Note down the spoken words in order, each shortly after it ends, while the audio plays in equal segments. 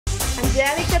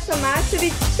Andjelka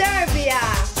Tomasevic, Serbia.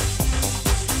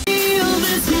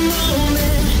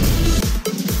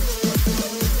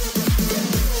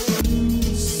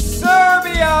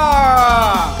 Serbia!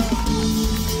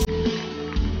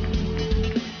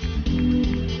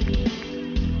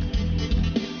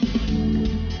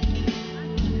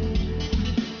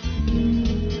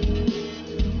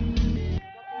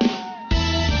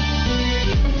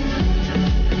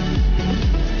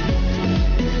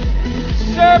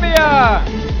 Serbia!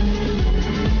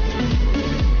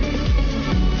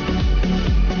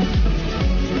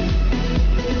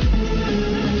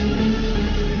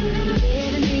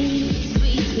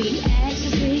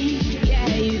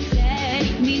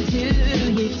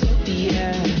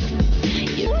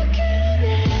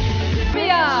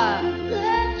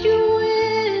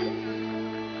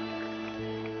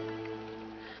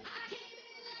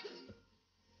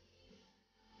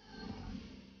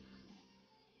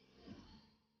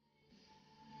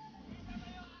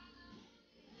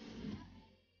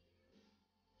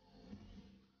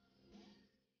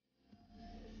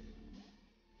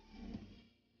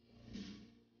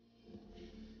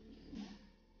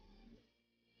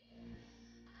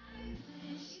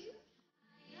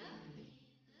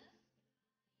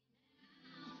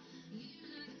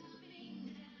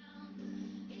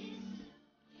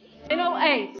 In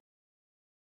 08.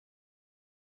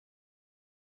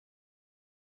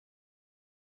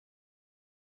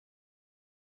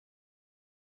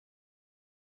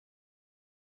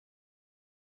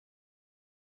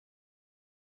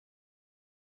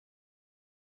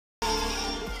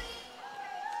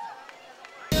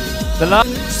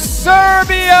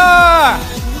 Serbia!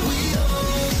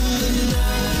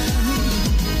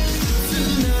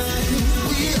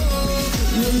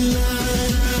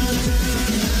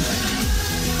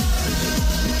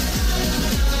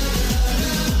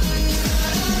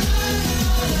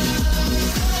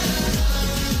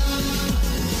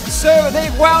 So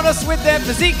they've wowed us with their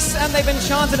physiques and they've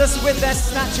enchanted us with their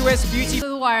statuesque beauty. To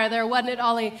the wire there, wasn't it,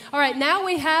 Ollie? All right, now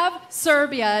we have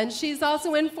Serbia, and she's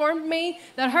also informed me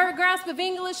that her grasp of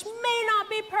English may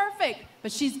not be perfect,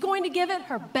 but she's going to give it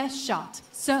her best shot.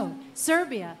 So,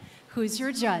 Serbia, who's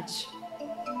your judge?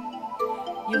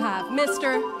 You have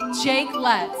Mr. Jake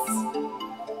Letts.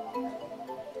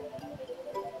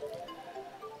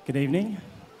 Good evening.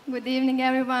 Good evening,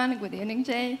 everyone. Good evening,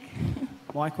 Jake.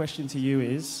 My question to you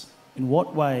is, in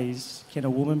what ways can a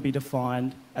woman be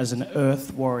defined as an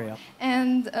earth warrior?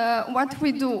 And what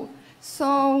we do.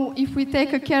 So if we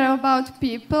take care about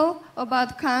people,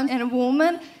 about country and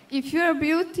women, if you're a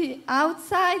beauty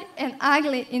outside and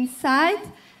ugly inside,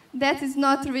 that is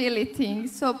not really thing.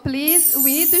 So please,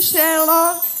 we need to share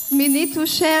love, we need to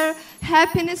share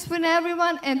happiness with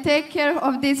everyone and take care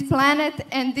of this planet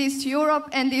and this Europe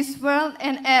and this world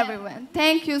and everyone.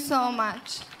 Thank you so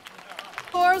much.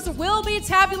 Scores will be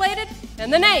tabulated,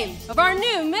 and the name of our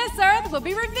new Miss Earth will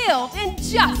be revealed in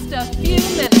just a few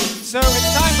minutes. So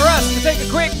it's time for us to take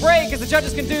a quick break as the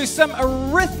judges can do some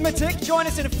arithmetic. Join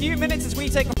us in a few minutes as we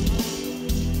take a